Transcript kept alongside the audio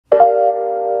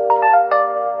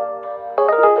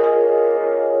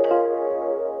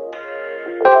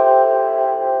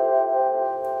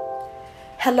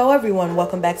Hello everyone,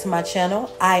 welcome back to my channel.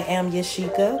 I am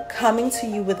Yashika, coming to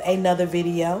you with another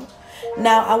video.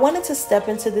 Now I wanted to step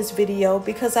into this video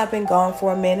because I've been gone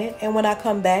for a minute, and when I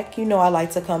come back, you know I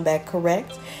like to come back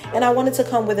correct. And I wanted to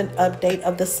come with an update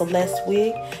of the Celeste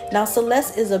wig. Now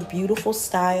Celeste is a beautiful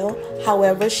style,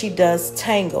 however she does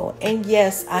tangle. And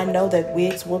yes, I know that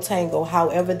wigs will tangle,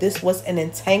 however this was an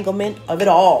entanglement of it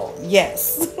all,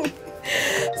 yes.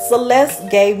 Celeste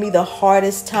gave me the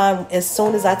hardest time. As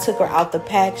soon as I took her out the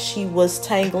pack, she was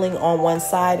tangling on one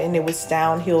side and it was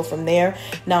downhill from there.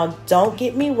 Now, don't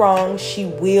get me wrong. She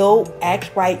will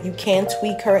act right. You can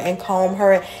tweak her and comb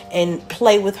her and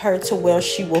play with her to where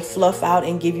she will fluff out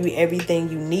and give you everything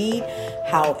you need.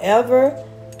 However,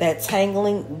 that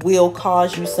tangling will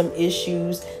cause you some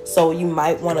issues, so you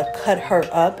might want to cut her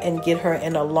up and get her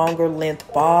in a longer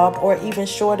length bob, or even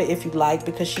shorter if you like,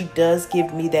 because she does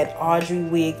give me that Audrey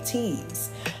wig tease.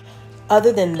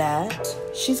 Other than that,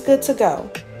 she's good to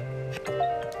go.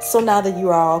 So now that you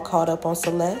are all caught up on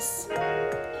Celeste,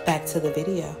 back to the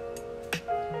video.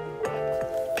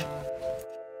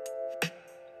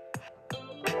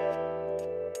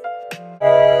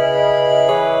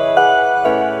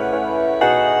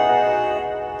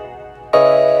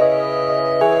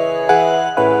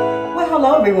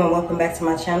 Hello everyone, welcome back to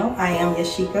my channel. I am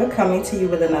Yashika, coming to you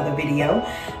with another video.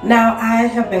 Now I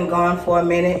have been gone for a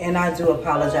minute and I do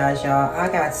apologize, y'all.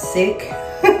 I got sick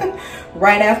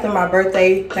right after my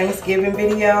birthday Thanksgiving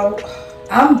video.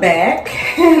 I'm back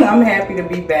and I'm happy to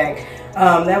be back.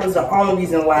 That was the only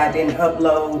reason why I didn't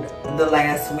upload the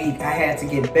last week. I had to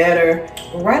get better.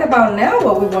 Right about now,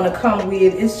 what we want to come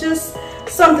with is just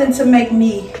something to make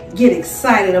me get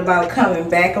excited about coming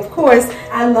back. Of course,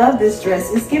 I love this dress.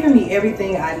 It's giving me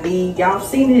everything I need. Y'all have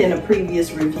seen it in a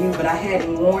previous review, but I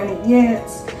hadn't worn it yet.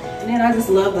 And then I just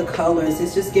love the colors.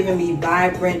 It's just giving me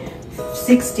vibrant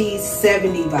 60s,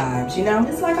 70s vibes, you know?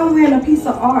 It's like I'm wearing a piece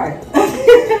of art.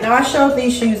 Now, I showed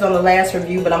these shoes on the last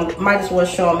review, but I might as well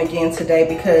show them again today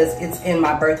because it's in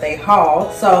my birthday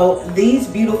haul. So these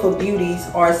beautiful beauties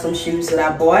are some shoes that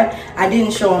I bought. I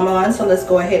didn't show them on, so let's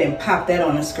go ahead and pop that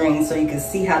on the screen so you can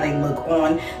see how they look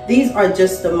on. These are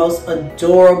just the most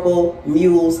adorable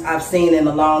mules I've seen in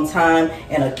a long time,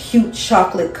 in a cute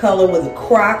chocolate color with a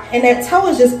croc. And that toe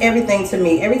is just everything to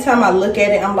me. Every time I look at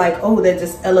it, I'm like, oh, that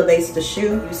just elevates the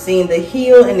shoe. You've seen the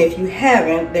heel, and if you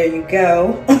haven't, there you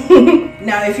go.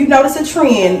 Now, if you notice a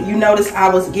trend, you notice I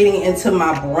was getting into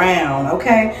my brown,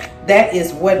 okay? That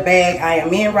is what bag I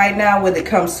am in right now when it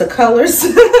comes to colors.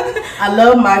 I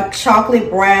love my chocolate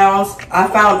browns. I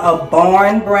found a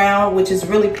barn brown, which is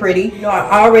really pretty. You know,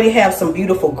 I already have some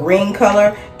beautiful green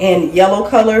color and yellow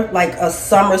color, like a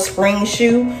summer spring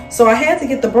shoe. So I had to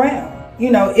get the brown. You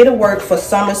know, it'll work for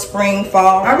summer, spring,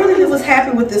 fall. I really was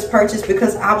happy with this purchase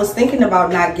because I was thinking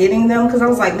about not getting them because I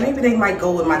was like, maybe they might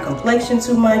go with my complexion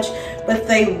too much, but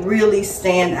they really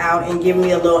stand out and give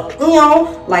me a little,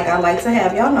 like I like to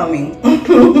have. Y'all know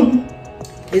me.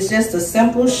 It's just a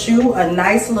simple shoe, a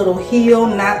nice little heel,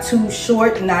 not too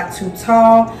short, not too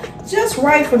tall, just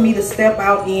right for me to step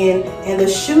out in, and the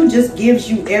shoe just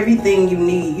gives you everything you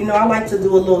need. You know, I like to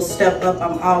do a little step up.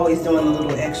 I'm always doing a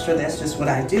little extra. That's just what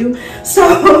I do.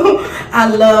 So I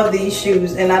love these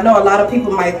shoes, and I know a lot of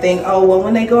people might think, oh, well,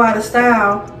 when they go out of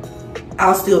style,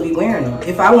 I'll still be wearing them.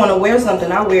 If I want to wear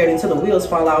something, I'll wear it until the wheels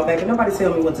fall out back, and nobody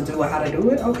tell me what to do or how to do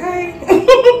it, okay?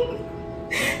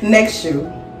 Next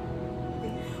shoe.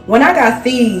 When I got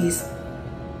these,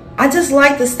 I just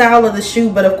like the style of the shoe,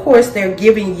 but of course they're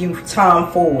giving you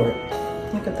Tom Ford.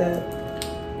 Look at that.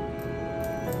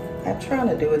 I'm trying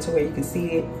to do it to where you can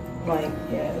see it. Like,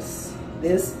 yes,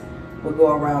 this will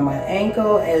go around my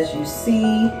ankle, as you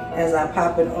see, as I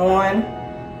pop it on.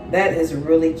 That is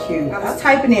really cute. I was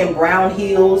typing in brown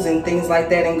heels and things like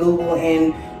that in Google,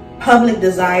 and Public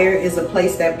Desire is a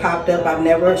place that popped up. I've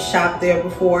never shopped there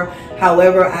before.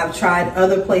 However, I've tried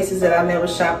other places that I've never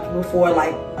shopped before,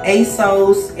 like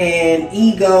ASOS and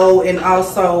Ego, and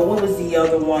also, what was the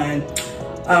other one?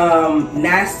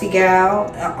 Nasty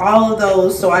Gal, all of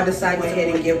those. So I decided to go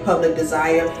ahead and give Public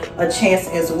Desire a chance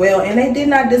as well. And they did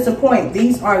not disappoint.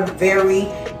 These are very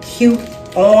cute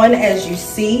on, as you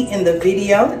see in the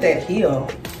video. Look at that heel.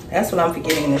 That's what I'm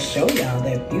forgetting to show y'all,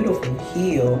 that beautiful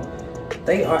heel.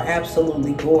 They are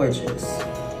absolutely gorgeous.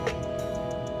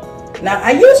 Now,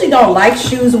 I usually don't like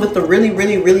shoes with the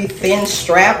really thin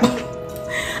strap.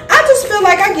 I just feel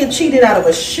like I get cheated out of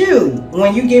a shoe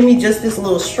when you give me just this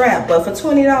little strap. But for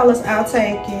 $20, I'll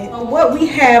take it. What we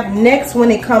have next when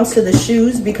it comes to the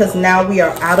shoes, because now we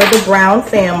are out of the brown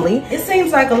family, it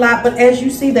seems like a lot, but as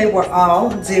you see, they were all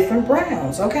different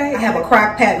browns, okay? I have a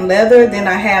croc patent leather, then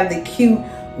I have the cute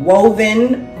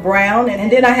woven brown,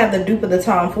 and then I have the dupe of the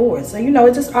Tom Ford. So, you know,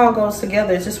 it just all goes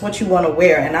together. It's just what you want to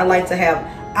wear, and I like to have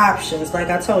options. Like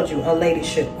I told you, a lady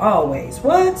should always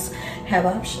have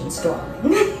options,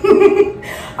 darling.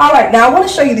 All right, now I want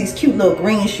to show you these cute little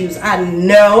green shoes. I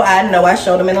know I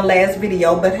showed them in the last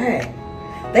video, but hey,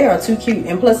 they are too cute.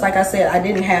 And plus, like I said, I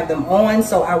didn't have them on,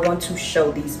 so I want to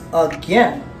show these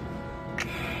again.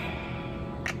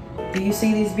 Do you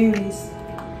see these beauties?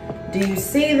 Do you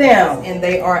see them? And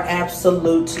they are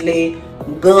absolutely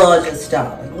gorgeous,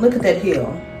 darling. Look at that heel.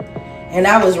 And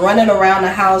I was running around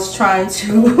the house trying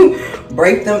to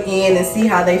break them in and see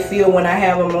how they feel when I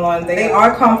have them on. They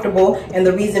are comfortable, and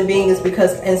the reason being is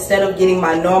because instead of getting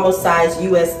my normal size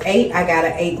US 8, I got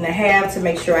an 8.5 to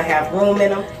make sure I have room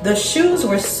in them. The shoes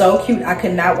were so cute. I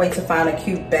could not wait to find a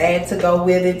cute bag to go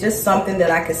with it. Just something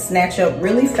that I could snatch up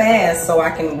really fast so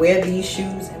I can wear these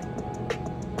shoes.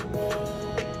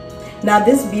 Now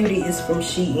this beauty is from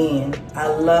Shein. I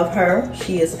love her.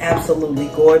 She is absolutely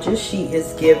gorgeous. She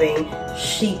is giving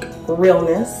chic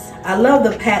realness. I love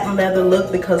the patent leather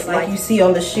look because like you see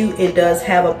on the shoe, it does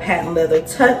have a patent leather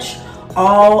touch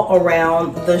all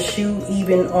around the shoe,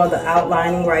 even on the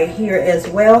outlining right here as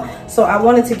well. So I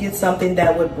wanted to get something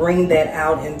that would bring that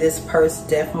out, and this purse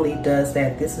definitely does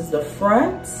that. This is the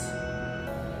front,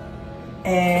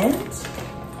 and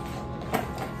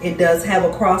it does have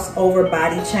a crossover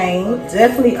body chain.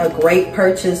 Definitely a great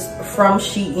purchase from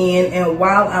Shein. And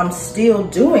while I'm still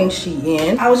doing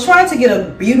Shein, I was trying to get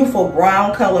a beautiful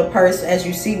brown color purse, as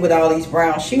you see with all these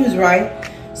brown shoes, right?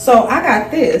 So I got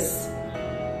this.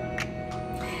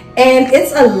 And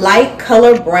it's a light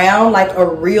color brown, like a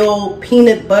real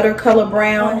peanut butter color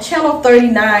brown. Channel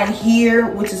 39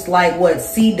 here, which is like what,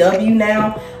 CW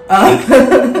now.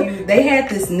 They had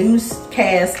this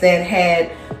newscast that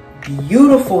had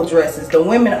beautiful dresses. The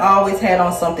women always had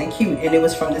on something cute, and it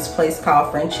was from this place called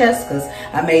Francesca's.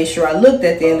 I made sure I looked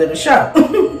at the end of the show.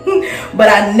 But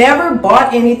I never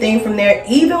bought anything from there,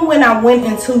 even when I went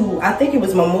into, I think it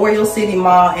was Memorial City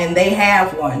Mall, and they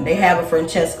have one. They have a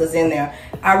Francesca's in there.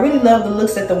 I really love the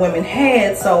looks that the women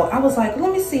had, so I was like,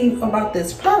 let me see about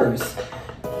this purse.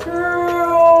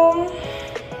 Girl.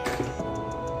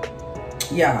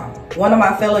 Yeah. One of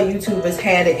my fellow YouTubers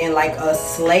had it in like a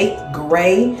slate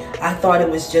gray. I thought it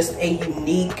was just a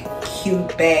unique,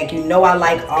 cute bag. You know I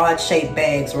like odd shaped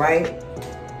bags, right?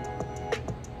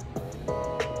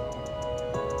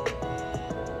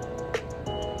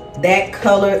 That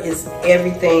color is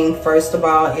everything. First of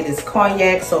all, it is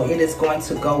cognac, so it is going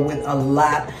to go with a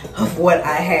lot of what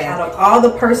I have. Out of all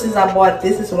the purses I bought,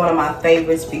 this is one of my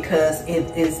favorites because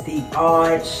it is the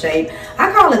odd shape.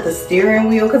 I call it the steering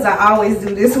wheel because I always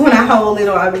do this when I hold it,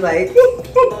 or I'll be like,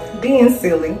 being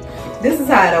silly. This is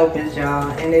how it opens,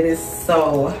 y'all, and it is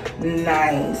so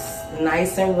nice.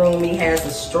 Nice and roomy, has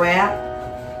a strap.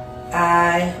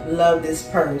 I love this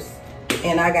purse,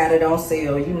 and I got it on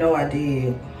sale. You know I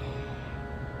did.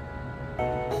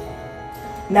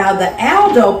 Now the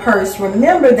Aldo purse,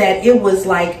 remember that it was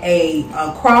like a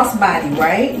crossbody,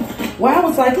 right? Well, I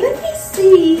was like, let me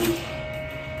see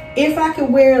if I could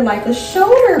wear like a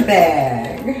shoulder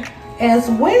bag as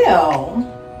well.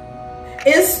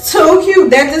 It's too cute.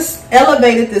 That just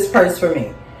elevated this purse for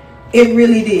me. It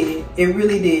really did. It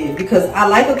really did. Because I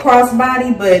like a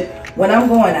crossbody, but when I'm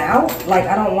going out, like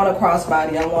I don't want a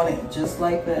crossbody. I want it just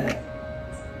like that.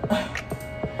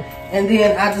 And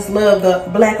then I just love the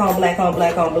black on black on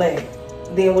black on black.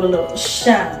 Then with a little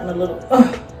shine, a little,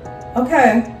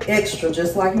 okay, extra,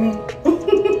 just like me.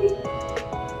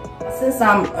 Since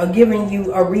I'm giving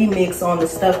you a remix on the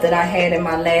stuff that I had in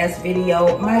my last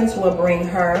video, might as well bring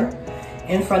her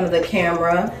in front of the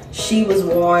camera. She was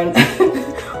worn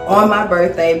on my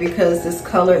birthday because this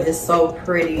color is so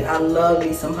pretty. I love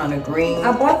me some hunter green.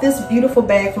 I bought this beautiful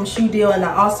bag from Shoe Deal, and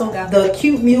I also got the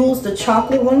cute mules, the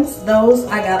chocolate ones. Those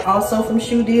I got also from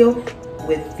Shoe Deal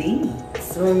with these.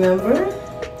 Remember?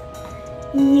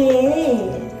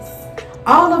 Yes.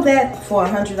 All of that for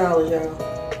 $100, y'all.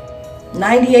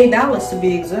 $98 to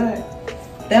be exact.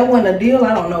 That wasn't a deal.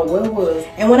 I don't know what it was.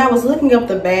 And when I was looking up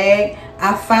the bag,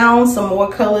 I found some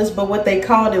more colors, but what they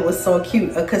called it was so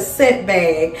cute, a cassette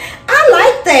bag. I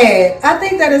like that. I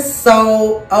think that is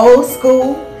so old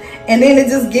school, and then it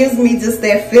just gives me just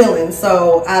that feeling.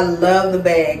 So I love the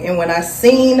bag, and when I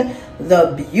seen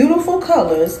the beautiful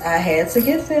colors, I had to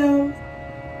get them.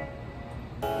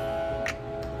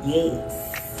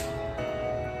 Yes.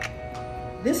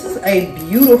 This is a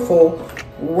beautiful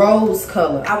rose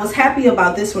color. I was happy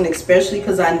about this one, especially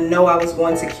because I know I was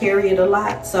going to carry it a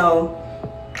lot. So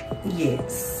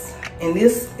yes, and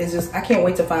this is just, I can't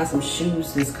wait to find some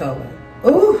shoes this color.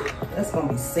 Ooh, that's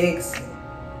gonna be sexy.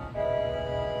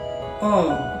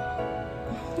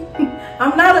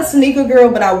 I'm not a sneaker girl,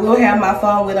 but I will have my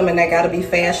phone with them, and they gotta be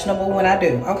fashionable when I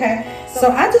do, okay? So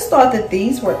I just thought that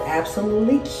these were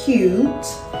absolutely cute.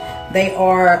 They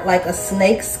are like a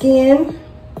snake skin,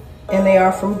 and they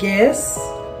are from Guess.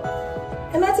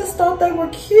 And I just thought they were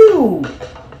cute.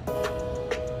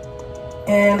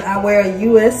 And I wear a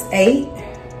US 8.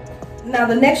 Now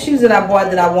the next shoes that I bought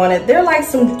that I wanted, they're like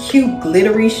some cute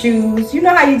glittery shoes. You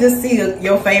know how you just see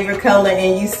your favorite color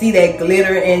and you see that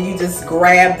glitter and you just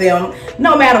grab them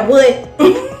no matter what.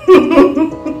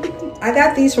 I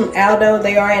got these from Aldo.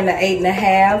 They are in the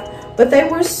 8.5, but they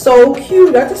were so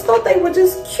cute. I just thought they were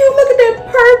just cute. Look at that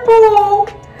purple.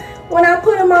 When I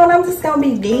put them on, I'm just gonna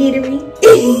be glittery.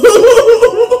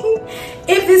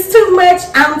 If it's too much,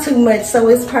 I'm too much, so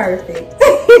it's perfect.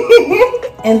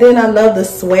 And then I love the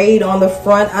suede on the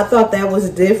front. I thought that was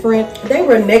different. They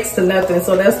were next to nothing,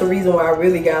 so that's the reason why I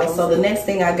really got them. So the next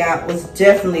thing I got was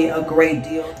definitely a great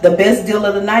deal. The best deal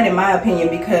of the night, in my opinion,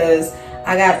 because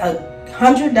I got a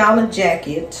 $100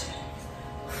 jacket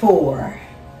for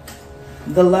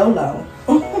the Lolo.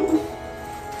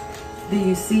 Do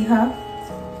you see her?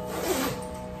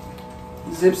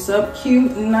 Zips up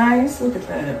cute and nice. Look at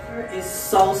that. It's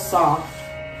so soft.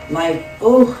 Like,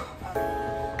 ooh.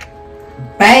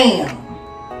 Bam!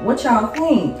 What y'all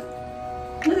think?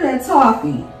 Look at that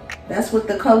toffee. That's what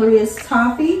the color is,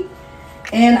 toffee.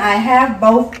 And I have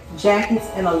both jackets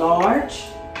in a large.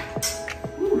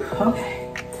 Ooh,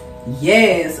 okay.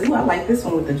 Yes. Ooh, I like this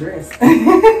one with the dress.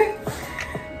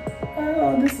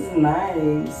 Oh, this is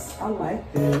nice. I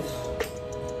like this.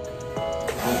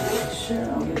 Make sure I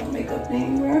don't get no makeup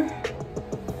anywhere.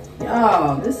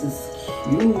 Y'all, this is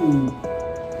cute.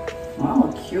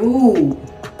 Mama cute.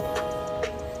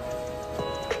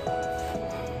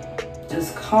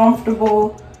 Just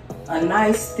comfortable, a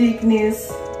nice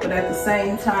thickness, but at the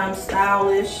same time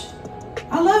stylish.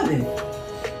 I love it.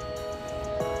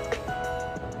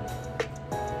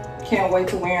 Can't wait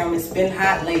to wear them. It's been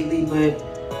hot lately, but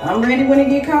I'm ready when it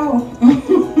get cold.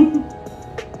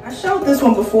 I showed this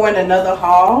one before in another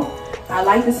haul. I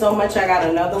liked it so much I got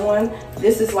another one.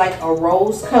 This is like a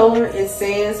rose color, it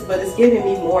says, but it's giving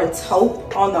me more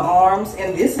taupe on the arms,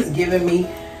 and this is giving me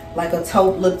like a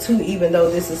taupe look too, even though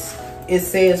this is, it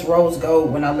says rose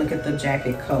gold when I look at the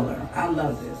jacket color. I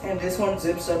love this. And this one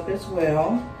zips up as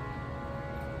well.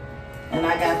 And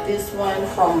I got this one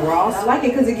from Ross. I like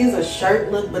it because it gives a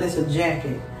shirt look, but it's a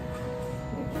jacket.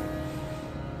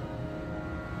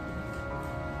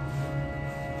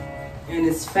 And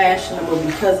it's fashionable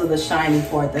because of the shiny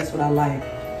part. That's what I like.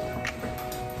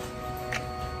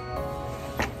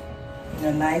 And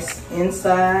a nice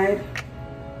inside.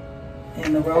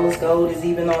 And the rose gold is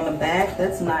even on the back.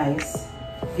 That's nice.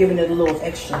 Giving it a little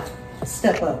extra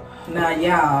step up. Now,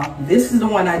 y'all, this is the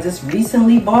one I just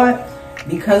recently bought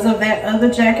because of that other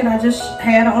jacket I just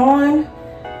had on.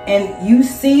 And you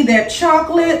see that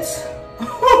chocolate?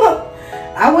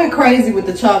 I went crazy with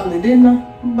the chocolate, didn't I?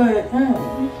 But,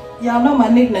 y'all know my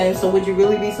nickname, so would you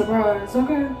really be surprised?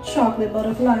 Okay, chocolate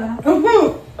butterfly.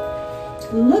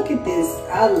 Look at this.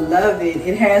 I love it.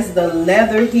 It has the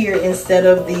leather here instead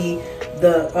of the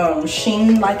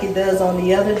sheen like it does on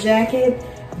the other jacket.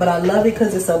 But I love it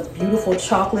because it's a beautiful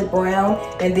chocolate brown,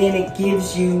 and then it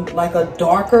gives you like a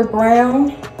darker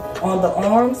brown on the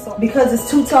arms. Because it's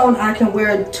two-tone, I can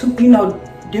wear two, you know,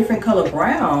 different color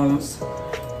browns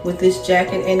with this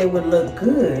jacket, and it would look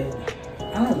good.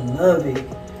 I love it.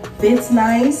 Fits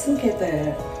nice. Look at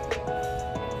that.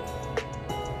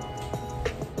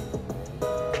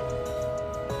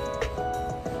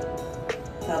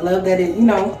 I love that it, you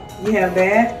know, you have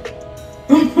that.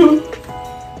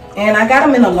 And I got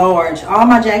them in a large. All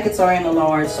my jackets are in a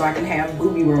large so I can have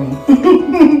booby room.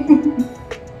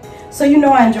 So you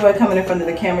know I enjoy coming in front of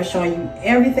the camera showing you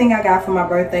everything I got for my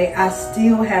birthday. I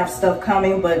still have stuff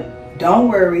coming, but don't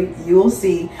worry, you'll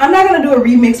see. I'm not gonna do a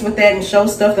remix with that and show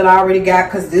stuff that I already got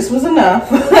because this was enough.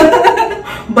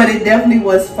 But it definitely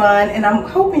was fun, and I'm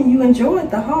hoping you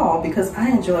enjoyed the haul because I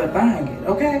enjoyed buying it,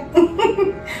 okay?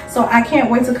 So I can't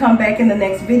wait to come back in the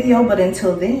next video, but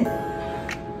until then,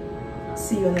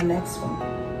 see you in the next one.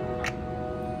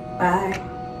 Bye.